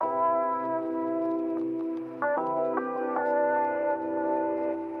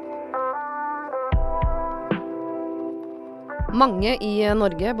Mange i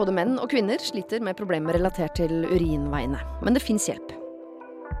Norge, både menn og kvinner, sliter med problemer relatert til urinveiene. Men det finnes hjelp.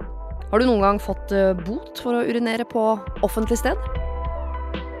 Har du noen gang fått bot for å urinere på offentlig sted?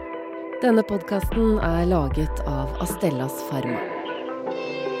 Denne podkasten er laget av Astellas Pharma.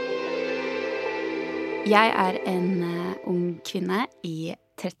 Jeg er en ung kvinne i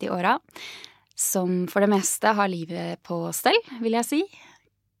 30-åra, som for det meste har livet på stell, vil jeg si.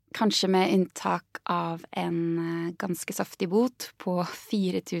 Kanskje med unntak av en ganske saftig bot på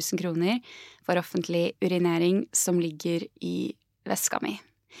 4.000 kroner for offentlig urinering som ligger i veska mi.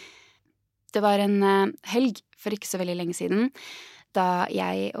 Det var en helg for ikke så veldig lenge siden, da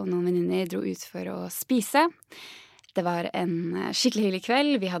jeg og noen venninner dro ut for å spise. Det var en skikkelig hyggelig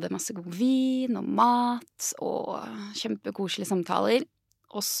kveld, vi hadde masse god vin og mat og kjempekoselige samtaler.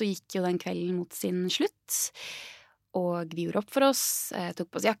 Og så gikk jo den kvelden mot sin slutt. Og vi gjorde opp for oss, tok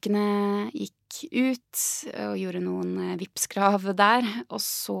på oss jakkene, gikk ut og gjorde noen vipskrav der. Og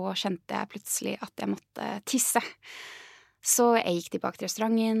så kjente jeg plutselig at jeg måtte tisse. Så jeg gikk tilbake til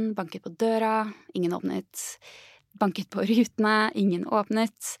restauranten, banket på døra, ingen åpnet. Banket på rutene, ingen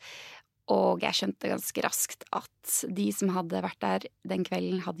åpnet. Og jeg skjønte ganske raskt at de som hadde vært der den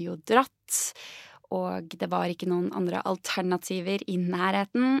kvelden hadde jo dratt. Og det var ikke noen andre alternativer i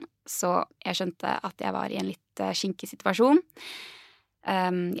nærheten, så jeg skjønte at jeg var i en litt skinkig situasjon.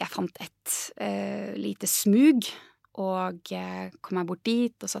 Jeg fant et lite smug, og kom meg bort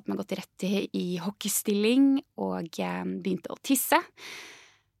dit, og satt meg godt til rette i hockeystilling, og begynte å tisse.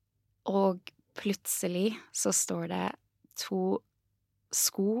 Og plutselig så står det 2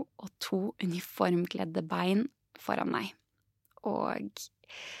 sko og 2 uniformkledde bein foran meg. Og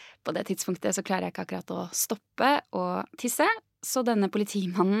på det tidspunktet så klarer jeg ikke akkurat å stoppe og tisse, så denne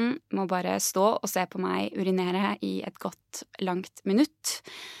politimannen må bare stå og se på meg urinere i et godt, langt minutt.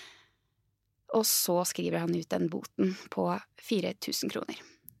 Og så skriver han ut den boten på 4.000 kroner.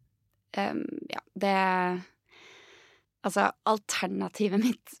 Altså, alternativet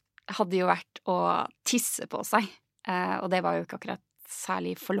mitt hadde jo vært å tisse på seg, og det var jo ikke akkurat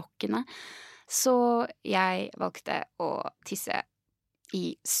særlig forlokkende. Så jeg valgte å tisse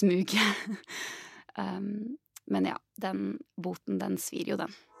i smug. Men ja, den boten, den svir jo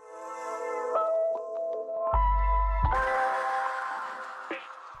den.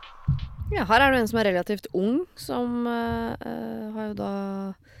 Ja, her er det en som er relativt ung, som har jo da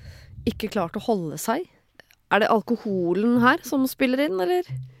ikke klart å holde seg. Er det alkoholen her som spiller inn, eller?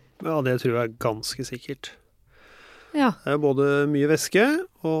 Ja, det tror jeg er ganske sikkert. Ja. Det er både mye væske,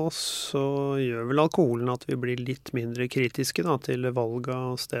 og så gjør vel alkoholen at vi blir litt mindre kritiske da, til valg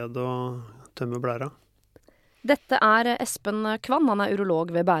av sted å tømme blæra. Dette er Espen Kvann, han er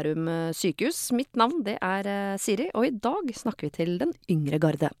urolog ved Bærum sykehus. Mitt navn det er Siri, og i dag snakker vi til den yngre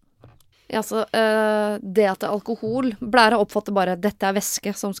garde. Ja, altså, det at det er alkohol, blæra oppfatter bare at dette er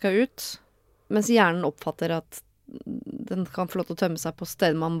væske som skal ut, mens hjernen oppfatter at den kan få lov til å tømme seg på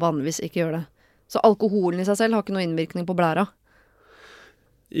steder man vanligvis ikke gjør det. Så alkoholen i seg selv har ikke noe innvirkning på blæra?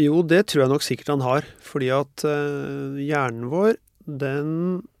 Jo, det tror jeg nok sikkert han har, fordi at hjernen vår, den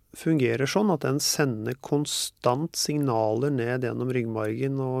fungerer sånn at den sender konstant signaler ned gjennom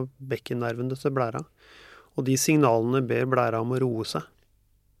ryggmargen og bekkennervene til blæra. Og de signalene ber blæra om å roe seg.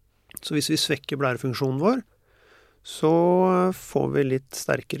 Så hvis vi svekker blærefunksjonen vår, så får vi litt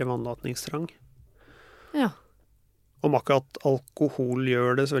sterkere vannlatningstrang. Ja. Om akkurat alkohol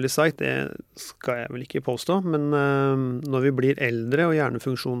gjør det så veldig sterkt, det skal jeg vel ikke påstå. Men når vi blir eldre og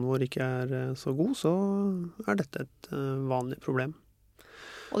hjernefunksjonen vår ikke er så god, så er dette et vanlig problem.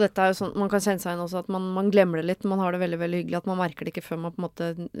 Og dette er jo sånn, man kan kjenne seg inn også at man glemmer det litt, man har det veldig, veldig hyggelig, at man merker det ikke før man på en måte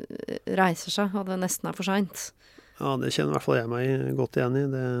reiser seg, og det nesten er for sent. Ja, det kjenner i hvert fall jeg meg godt igjen i.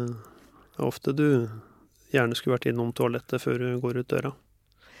 Det er ofte du gjerne skulle vært innom toalettet før du går ut døra.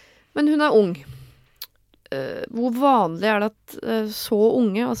 Men hun er ung. Hvor vanlig er det at så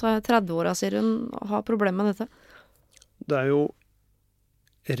unge, altså 30-åra sier hun, har problemer med dette? Det er jo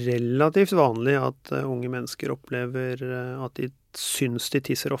relativt vanlig at unge mennesker opplever at de syns de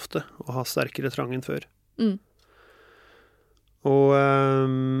tisser ofte, og har sterkere trang enn før. Mm. Og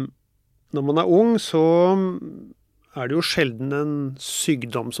når man er ung, så er det jo sjelden en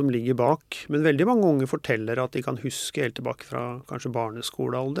sykdom som ligger bak. Men veldig mange unge forteller at de kan huske helt tilbake fra kanskje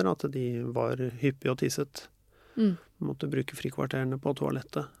barneskolealder, at de var hyppig og tisset. Mm. Måtte bruke frikvarterene på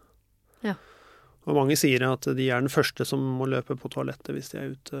toalettet. Ja. Og mange sier at de er den første som må løpe på toalettet hvis de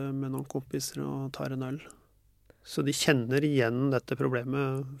er ute med noen kompiser og tar en øl. Så de kjenner igjen dette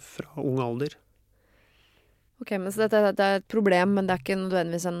problemet fra ung alder. Ok, men så dette er et problem, men det er ikke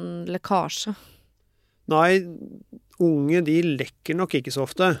nødvendigvis en lekkasje? Nei, unge de lekker nok ikke så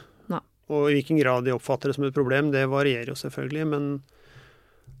ofte. Nei. Og i hvilken grad de oppfatter det som et problem, det varierer jo selvfølgelig, men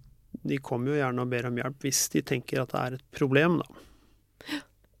de kommer jo gjerne og ber om hjelp hvis de tenker at det er et problem, da.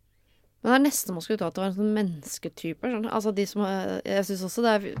 Men det er nesten man skulle ta til å være en sånn mennesketyper. Sånn. Altså de som, jeg synes også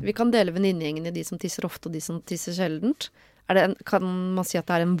det er, vi kan dele venninnegjengen i de som tisser ofte og de som tisser sjeldent. Kan man si at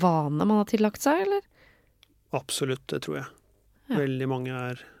det er en vane man har tillagt seg, eller? Absolutt, det tror jeg. Ja. Veldig mange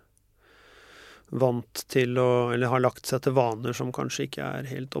er vant til eller har lagt seg til vaner som kanskje ikke er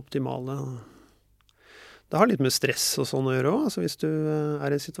helt optimale. Det har litt med stress og sånn å gjøre også. Altså hvis du er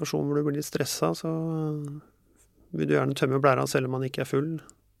i en situasjon hvor du blir litt stresset, så vil du gjerne tømme blæra selv om man ikke er full.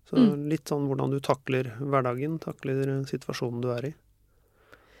 Så litt sånn hvordan du takler hverdagen, takler situasjonen du er i.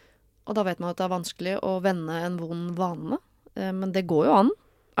 Og da vet man at det er vanskelig å vende en vond vane, men det går jo an.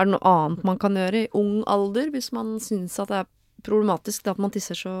 Er det noe annet man kan gjøre i ung alder hvis man synes at det er problematisk at man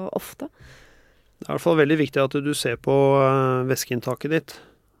tisser så ofte? Det er i hvert fall veldig viktig at du ser på væskeinntaket ditt.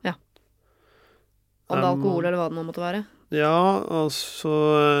 Ja. Om det er alkohol eller hva det nå måtte være. Ja, altså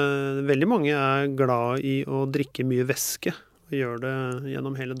veldig mange er glad i å drikke mye væske og gjør det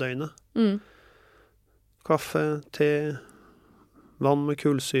gjennom hele døgnet. Kaffe, te, vann med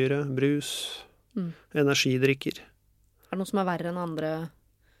kullsyre, brus, energidrikker. Er det noe som er verre enn andre?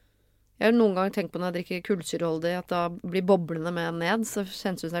 Jeg har noen gang tenkt på når jeg drikker kullsyreholdig at da blir boblene med ned, så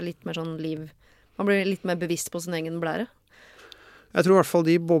kjennes det litt mer sånn liv. Man blir litt mer bevisst på sin egen blære. Jeg tror i hvert fall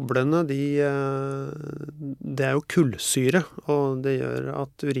de boblene, det er jo kullsyre, og det gjør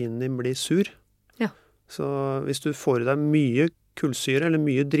at urinen din blir sur. Ja. Så hvis du får i deg mye kullsyre, eller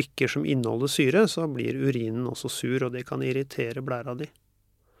mye drikker som inneholder syre, så blir urinen også sur, og det kan irritere blæra di.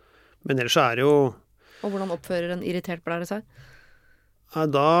 Men ellers er det jo... Og hvordan oppfører en irritert blære seg?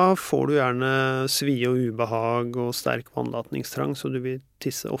 Da får du gjerne svie og ubehag og sterk vannlatningstrang, så du vil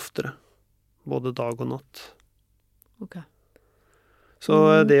tisse oftere. Både dag og natt. Ok. Så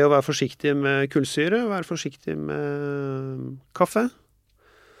det å være forsiktig med kullsyre, være forsiktig med kaffe,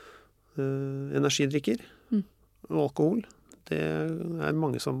 energidrikker og alkohol, det er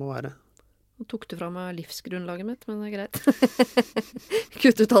mange som må være. Nå tok du fra meg livsgrunnlaget mitt, men det er greit.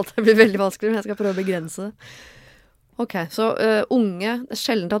 Kutt ut alt, det blir veldig vanskelig, men jeg skal prøve å begrense det. Ok, så unge, det er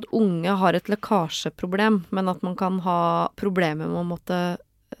sjelden at unge har et lekkasjeproblem, men at man kan ha problemer med å måtte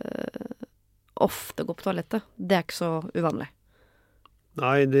ofte gå på toalettet. Det er ikke så uvanlig.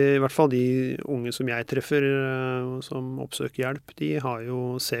 Nei, i hvert fall de unge som jeg treffer som oppsøker hjelp, de har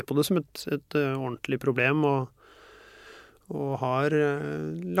jo ser på det som et ordentlig problem og har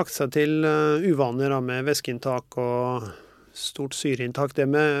lagt seg til uvaner med væskeinntak og stort syreinntak. Det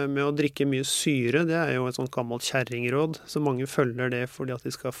med å drikke mye syre, det er jo et sånt gammelt kjerringråd, så mange følger det fordi at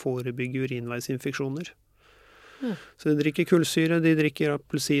de skal forebygge urinveisinfeksjoner. Så de drikker kullsyre, de drikker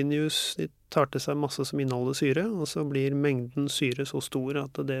appelsinjuice, de tar til seg masse som inneholder syre, og så blir mengden syre så stor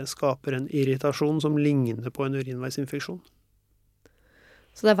at det skaper en irritasjon som ligner på en urinveisinfeksjon.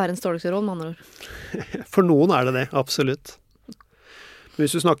 Så det er verdens dårligste råd, med andre ord? For noen er det, absolutt. Men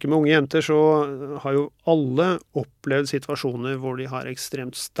hvis du snakker med unge jenter, så har jo alle opplevd situasjoner hvor de har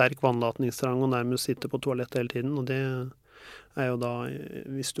ekstremt sterk vannlatningstrang og nærmest sitter på toalettet hele tiden, og det er jo da,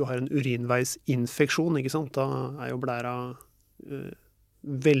 hvis du har en urinveisinfeksjon, ikke sant, da er jo blæra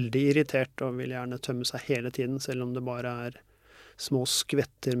veldig irritert og vil gjerne tømme seg hele tiden, selv om det bare er små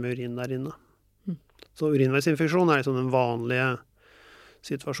skvetter med urin der inne. Så urinveisinfeksjon er liksom den vanlige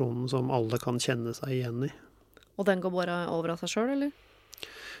situasjonen som alle kan kjenne seg igjen i. Og den går bare over av seg selv, eller?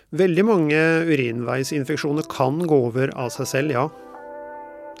 Veldig mange urinveisinfeksjoner kan gå over av seg selv, ja.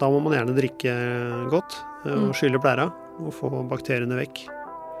 Da må man gjerne drikke godt og skylle blæra og få bakteriene vekk.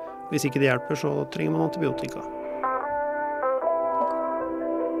 Hvis ikke det hjelper, så trenger man antibiotika.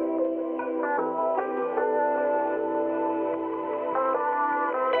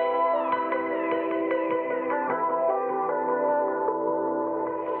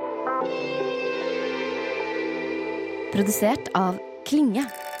 Produsert av Klynge.